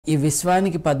ఈ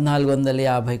విశ్వానికి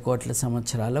 1450 కోట్ల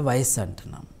సంవత్సరాల వయసు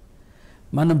అంటున్నాం.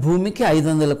 మన భూమికి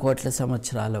 500 కోట్ల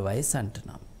సంవత్సరాల వయసు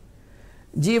అంటున్నాం.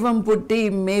 జీవం పుట్టి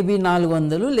మేబీ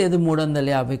 400 లేదు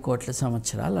 350 కోట్ల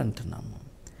సంవత్సరాలు అంటున్నాము.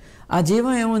 ఆ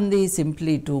జీవం ఏముంది?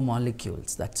 Simply 2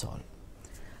 molecules, that's all.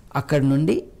 అక్కడ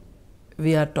నుండి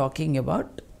we are talking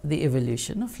about the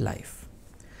evolution of life.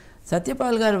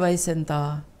 Satyapal గారి వయసు ఎంత?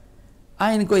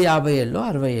 ఆయనకు 50 ఏళ్ళు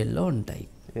 60 ఏళ్ళు ఉంటాయి.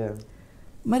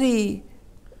 మరి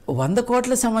 100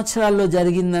 కోట్ల సంవత్సరాల్లో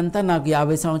జరిగిందంతా నాకు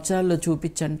 50 సంవత్సరాల్లో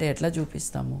చూపించంటే ఎట్లా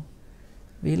చూపిస్తాము?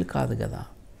 వీలు కాదు కదా.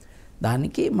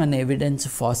 దానికి మన ఎవిడెన్స్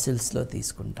ఫాసిల్స్లో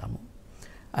తీసుకుంటాము.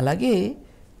 అలాగే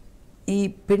ఈ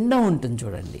పిండం ఉంటుంది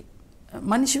చూడండి,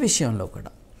 మనిషి విషయంలో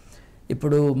కూడా.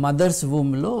 ఇప్పుడు మదర్స్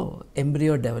వూమ్లో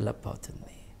ఎంబ్రియో డెవలప్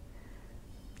అవుతుంది.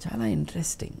 చాలా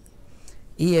ఇంట్రెస్టింగ్.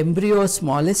 ఈ ఎంబ్రియో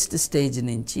స్మాలెస్ట్ స్టేజ్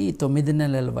నుంచి 9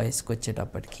 నెలల వయసుకు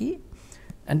వచ్చేటప్పటికి,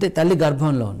 అంటే తల్లి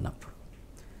గర్భంలో ఉన్నప్పుడు,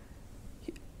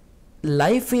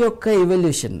 లైఫ్ యొక్క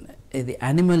ఎవల్యూషన్, ఇది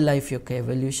యానిమల్ లైఫ్ యొక్క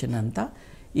ఎవల్యూషన్ అంతా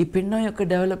ఈ పిండం యొక్క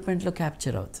డెవలప్మెంట్లో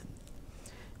క్యాప్చర్ అవుతుంది.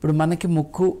 ఇప్పుడు మనకి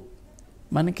ముక్కు,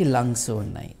 మనకి లంగ్స్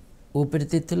ఉన్నాయి.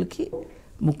 ఊపిరితిత్తులకి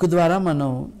ముక్కు ద్వారా మనం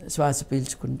శ్వాస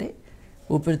పీల్చుకుంటే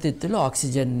ఊపిరితిత్తులు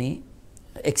ఆక్సిజన్ని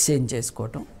ఎక్స్చేంజ్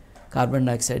చేసుకోవటం, కార్బన్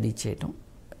డైఆక్సైడ్ ఇచ్చేయటం,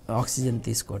 ఆక్సిజన్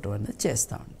తీసుకోవటం అనేది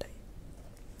చేస్తూ ఉంటాయి.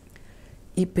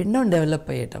 ఈ పిండం డెవలప్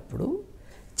అయ్యేటప్పుడు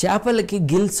చేపలకి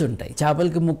గిల్స్ ఉంటాయి.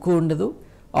 చేపలకి ముక్కు ఉండదు.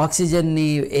 ఆక్సిజన్ని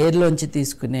ఎయిర్లోంచి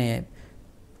తీసుకునే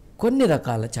కొన్ని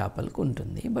రకాల చేపలకు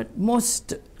ఉంటుంది. But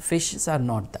most fishes are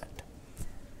not that.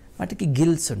 వాటికి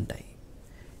గిల్స్ ఉంటాయి.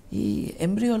 ఈ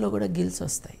ఎంబ్రియోలో కూడా గిల్స్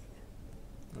వస్తాయి.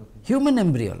 Human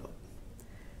ఎంబ్రియోలో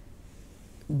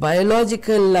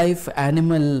biological life,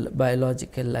 animal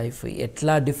biological life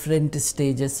ఎట్లా డిఫరెంట్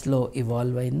స్టేజెస్లో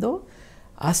ఇవాల్వ్ అయిందో,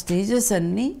 ఆ స్టేజెస్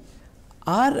అన్నీ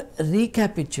ఆర్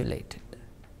రీక్యాపిచ్యులేటెడ్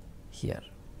హియర్.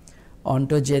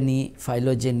 ఆంటోజెనీ,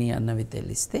 ఫైలోజెనీ అన్నవి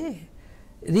తెలిస్తే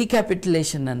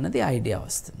రీక్యాపిటులేషన్ అన్నది ఐడియా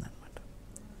వస్తుంది అనమాట.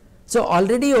 సో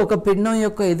ఆల్రెడీ ఒక పిండం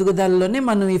యొక్క ఎదుగుదలలోనే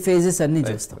మనం ఈ ఫేజెస్ అన్నీ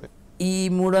చూస్తాం. ఈ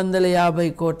 350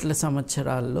 కోట్ల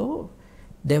సంవత్సరాల్లో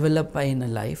డెవలప్ అయిన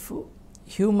లైఫ్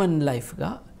హ్యూమన్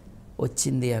లైఫ్గా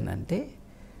వచ్చింది అని అంటే,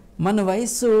 మన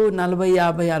వయసు 40,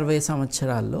 50, 60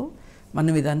 సంవత్సరాల్లో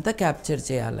మనం ఇదంతా క్యాప్చర్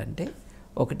చేయాలంటే,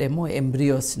 ఒకటేమో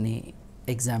ఎంబ్రియోస్ని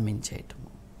ఎగ్జామిన్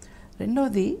చేయటము,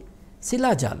 రెండోది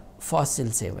శిలాజాలు,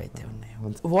 ఫాసిల్స్ ఏవైతే ఉన్నాయో.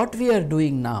 What we are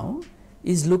doing now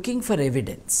is looking for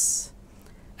evidence,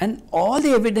 and all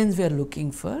the evidence we are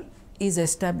looking for is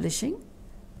establishing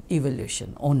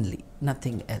evolution only,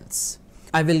 nothing else.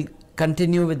 I will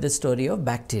continue with the story of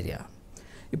bacteria.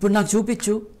 ఇప్పుడు నాకు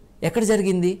చూపించు ఎక్కడ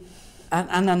జరిగింది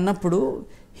అని అన్నప్పుడు,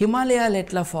 హిమాలయాలు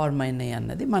ఎట్లా ఫార్మ్ అయినాయి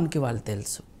అన్నది మనకి వాళ్ళు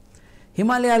తెలుసు.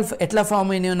 హిమాలయాలు ఎట్లా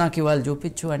ఫామ్ అయినాయో నాకు ఇవాళ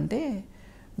చూపించు అంటే,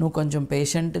 నువ్వు కొంచెం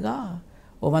పేషెంట్గా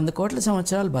 100 కోట్ల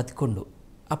సంవత్సరాలు బతికుండు,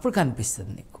 అప్పుడు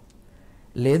కనిపిస్తుంది నీకు.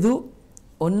 లేదు,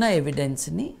 ఉన్న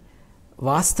ఎవిడెన్స్ని,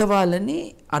 వాస్తవాలని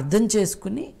అర్థం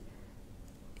చేసుకుని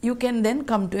you can then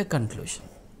come to a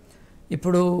conclusion.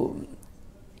 ఇప్పుడు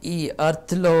ఈ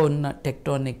ఎర్త్లో ఉన్న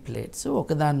టెక్టోనిక్ ప్లేట్స్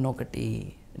ఒకదాన్నొకటి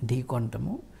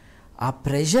ఢీకొంటము, ఆ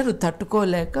ప్రెషర్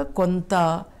తట్టుకోలేక కొంత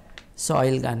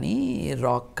సాయిల్ కానీ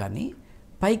రాక్ కానీ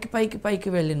పైకి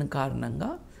వెళ్ళిన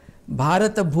కారణంగా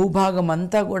భారత భూభాగం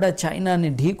అంతా కూడా చైనాని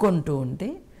ఢీకొంటూ ఉంటే,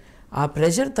 ఆ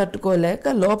ప్రెషర్ తట్టుకోలేక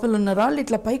లోపల ఉన్న రాళ్ళు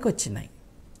ఇట్లా పైకి వచ్చినాయి.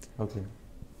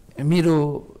 మీరు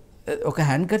ఒక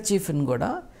హ్యాండ్కర్చీఫ్ని కూడా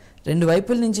 2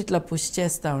 వైపుల నుంచి ఇట్లా పుష్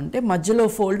చేస్తూ ఉంటే మధ్యలో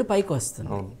ఫోల్డ్ పైకి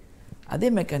వస్తుంది. అదే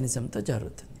మెకానిజంతో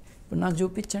జరుగుతుంది. ఇప్పుడు నాకు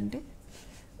చూపించంటే,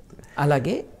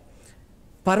 అలాగే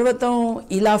పర్వతం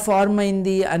ఇలా ఫార్మ్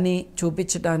అయింది అని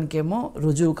చూపించడానికేమో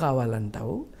రుజువు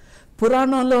కావాలంటావు,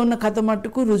 పురాణంలో ఉన్న కథ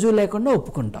మట్టుకు రుజువు లేకుండా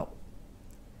ఒప్పుకుంటావు.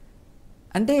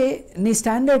 అంటే నీ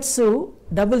స్టాండర్డ్స్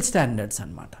డబుల్ స్టాండర్డ్స్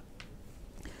అన్నమాట.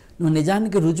 నువ్వు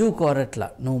నిజానికి రుజువు కోరట్లా,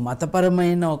 నువ్వు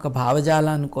మతపరమైన ఒక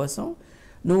భావజాలాని కోసం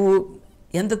నువ్వు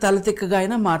ఎంత తలతిక్కగా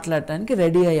అయినా మాట్లాడటానికి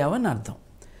రెడీ అయ్యావని అర్థం.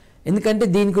 ఎందుకంటే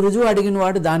దీనికి రుజువు అడిగిన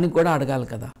వాడు దానికి కూడా అడగాలి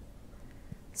కదా.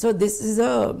 So this is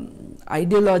a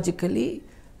ideologically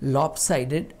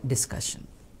లాప్సైడెడ్ discussion.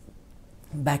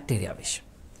 Bacteria విషయం.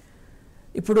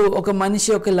 ఇప్పుడు ఒక మనిషి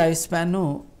యొక్క లైఫ్ స్పాను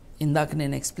ఇందాక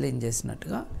నేను ఎక్స్ప్లెయిన్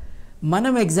చేసినట్టుగా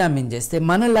మనం ఎగ్జామిన్ చేస్తే,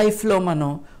 మన లైఫ్లో మనం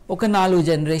ఒక 4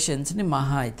 జనరేషన్స్ని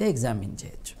మహా అయితే ఎగ్జామిన్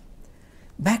చేయొచ్చు.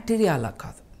 బ్యాక్టీరియా అలా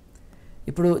కాదు.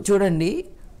 ఇప్పుడు చూడండి,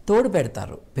 తోడు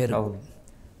పెడతారు పెరుగు,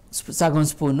 సగం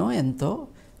స్పూను ఎంతో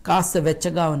కాస్త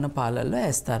వెచ్చగా ఉన్న పాలల్లో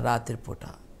వేస్తారు రాత్రిపూట.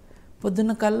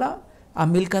 పొద్దున్న కల్లా ఆ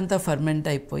మిల్క్ అంతా ఫర్మెంట్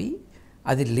అయిపోయి,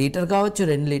 అది లీటర్ కావచ్చు,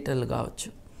 2 లీటర్లు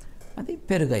కావచ్చు, అది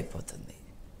పెరుగు అయిపోతుంది.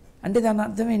 అంటే దాని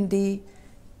అర్థం ఏంటి?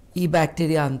 ఈ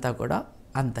బ్యాక్టీరియా అంతా కూడా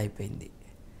అంత అయిపోయింది.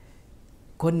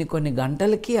 కొన్ని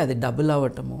గంటలకి అది డబుల్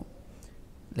అవ్వటము,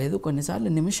 లేదు కొన్నిసార్లు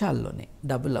నిమిషాల్లోనే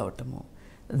డబుల్ అవ్వటము,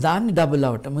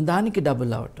 దానికి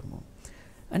డబుల్ అవ్వటము.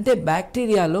 అంటే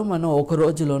బ్యాక్టీరియాలో మనం ఒక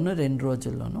రోజులోనూ 2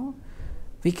 రోజుల్లోనూ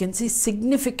we can see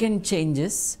significant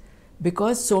changes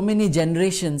because so many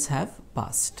generations have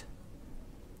passed.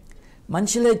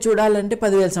 మనుషులే చూడాలంటే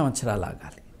 10,000 సంవత్సరాలు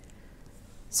ఆగాలి.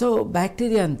 సో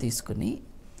బ్యాక్టీరియాని తీసుకుని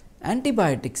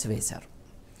యాంటీబయాటిక్స్ వేశారు.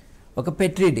 ఒక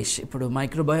పెట్రీ డిష్, ఇప్పుడు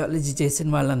మైక్రోబయాలజీ చేసిన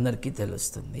వాళ్ళందరికీ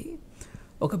తెలుస్తుంది.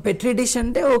 ఒక పెట్రీ డిష్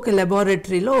అంటే ఒక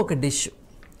లెబారెటరీలో ఒక డిష్,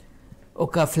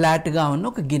 ఒక ఫ్లాట్గా ఉన్న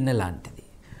ఒక గిన్నె లాంటిది.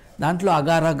 దాంట్లో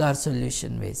అగార్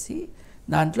సొల్యూషన్ వేసి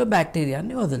దాంట్లో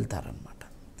బ్యాక్టీరియాని వదులుతారనమాట.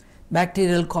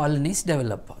 బ్యాక్టీరియల్ కాలనీస్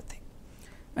డెవలప్ అవుతాయి.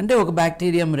 అంటే ఒక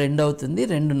బ్యాక్టీరియం 2 అవుతుంది,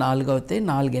 2 4 అవుతాయి,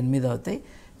 4 8 అవుతాయి.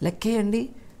 లెక్కేయండి,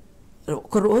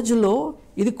 ఒక రోజులో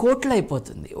ఇది కోట్లు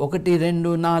అయిపోతుంది. 1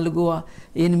 2 4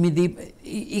 8,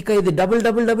 ఇక ఇది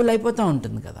డబుల్ అయిపోతూ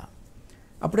ఉంటుంది కదా.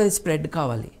 అప్పుడు అది స్ప్రెడ్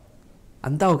కావాలి,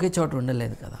 అంతా ఒకే చోట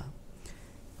ఉండలేదు కదా.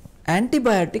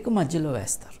 యాంటీబయాటిక్ మధ్యలో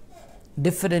వేస్తారు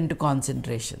డిఫరెంట్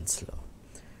కాన్సన్ట్రేషన్స్లో.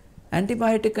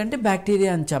 యాంటీబయాటిక్ అంటే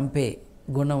బ్యాక్టీరియాని చంపే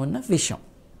గుణం ఉన్న విషం.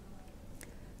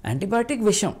 యాంటీబయాటిక్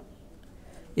విషం,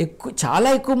 చాలా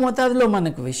ఎక్కువ మోతాదులో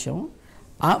మనకు విషం,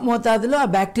 ఆ మోతాదులో ఆ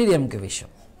బ్యాక్టీరియంకి విషం.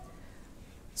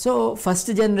 So first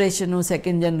generation,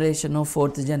 second generation,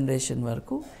 4th generation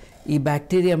వరకు ఈ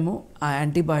బ్యాక్టీరియము ఆ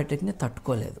యాంటీబయాటిక్ని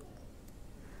తట్టుకోలేదు.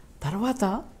 తర్వాత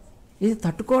ఇది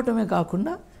తట్టుకోవటమే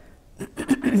కాకుండా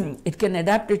it can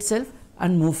adapt it self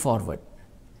and move forward.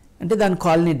 అంటే దాని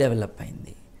కాలనీ డెవలప్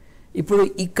అయింది. ఇప్పుడు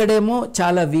ఇక్కడేమో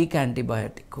చాలా వీక్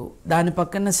యాంటీబయాటిక్, దాని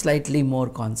పక్కన స్లైట్లీ మోర్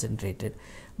కాన్సన్ట్రేటెడ్,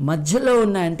 మధ్యలో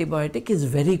ఉన్న యాంటీబయాటిక్ ఈజ్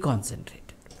వెరీ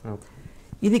కాన్సన్ట్రేటెడ్.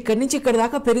 ఇది ఇక్కడి నుంచి ఇక్కడ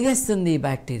దాకా పెరిగేస్తుంది ఈ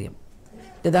బ్యాక్టీరియం.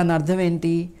 అంటే దాని అర్థం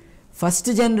ఏంటి? First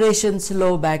జనరేషన్స్లో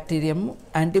bacterium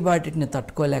యాంటీబయాటిక్ని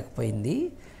తట్టుకోలేకపోయింది.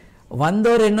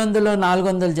 100, 200,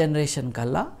 400 జనరేషన్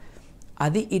కల్లా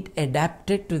అది it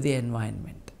adapted to the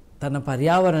environment. తన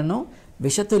పర్యావరణం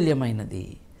విషతుల్యమైనది,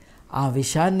 ఆ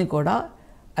విషాన్ని కూడా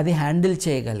అది హ్యాండిల్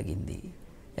చేయగలిగింది.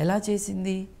 ఎలా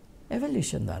చేసింది?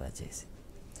 ఎవల్యూషన్ ద్వారా చేసింది.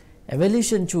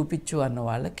 ఎవల్యూషన్ చూపించు అన్న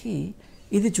వాళ్ళకి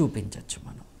ఇది చూపించవచ్చు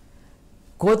మనం.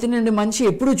 కోతి నుండి మనిషి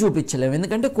ఎప్పుడూ చూపించలేము,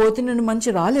 ఎందుకంటే కోతి నుండి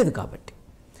మనిషి రాలేదు కాబట్టి.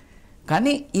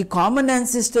 కానీ ఈ కామన్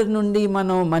యాన్సిస్టర్ నుండి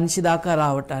మనం మనిషి దాకా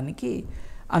రావటానికి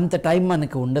అంత టైం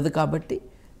మనకు ఉండదు కాబట్టి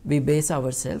we base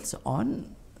ourselves on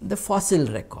the fossil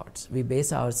records. We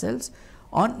base ourselves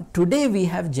on today we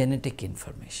have genetic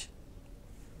information.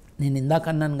 నేను ఇందాక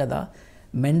అన్నాను కదా,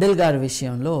 మెండల్ గారి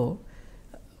విషయంలో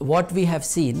what we have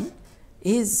seen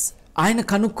is ఆయన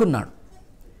కనుక్కున్నాడు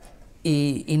ఈ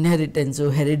ఇన్హెరిటెన్స్,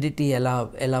 హెరిడిటీ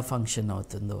ఎలా ఫంక్షన్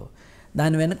అవుతుందో,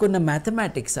 దాని వెనుకున్న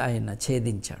మ్యాథమెటిక్స్ ఆయన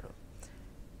ఛేదించాడు.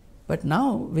 But now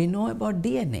we know about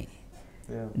DNA.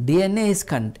 DNA is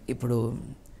ఇప్పుడు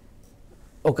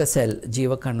ఒక సెల్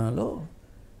జీవకణంలో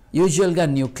యూజువల్గా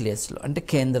న్యూక్లియస్లో అంటే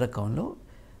కేంద్రకంలో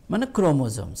మన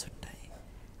క్రోమోజోమ్స్ ఉంటాయి.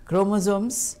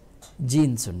 క్రోమోజోమ్స్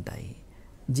జీన్స్ ఉంటాయి,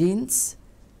 జీన్స్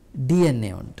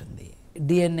డిఎన్ఏ ఉంటుంది,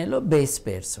 డిఎన్ఏలో బేస్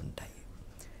పేర్స్ ఉంటాయి.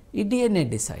 ఈ డిఎన్ఏ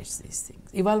డిసైడ్స్ దీస్ థింగ్స్.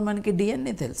 ఇవాళ మనకి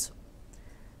డిఎన్ఏ తెలుసు.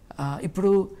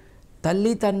 ఇప్పుడు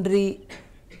తల్లి తండ్రి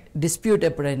డిస్ప్యూట్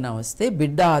ఎప్పుడైనా వస్తే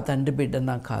బిడ్డ ఆ తండ్రి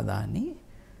బిడ్డనా కాదా అని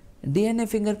డిఎన్ఏ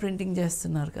ఫింగర్ ప్రింటింగ్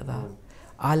చేస్తున్నారు కదా.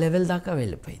 ఆ లెవెల్ దాకా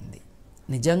వెళ్ళిపోయింది.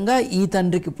 నిజంగా ఈ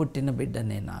తండ్రికి పుట్టిన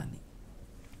బిడ్డనేనా అని.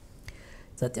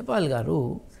 సత్యపాల్ గారు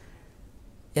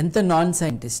ఎంత నాన్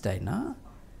సైంటిస్ట్ అయినా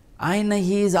ఆయన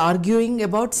he's arguing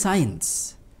about science.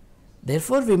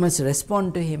 Therefore we must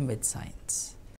respond to him with science.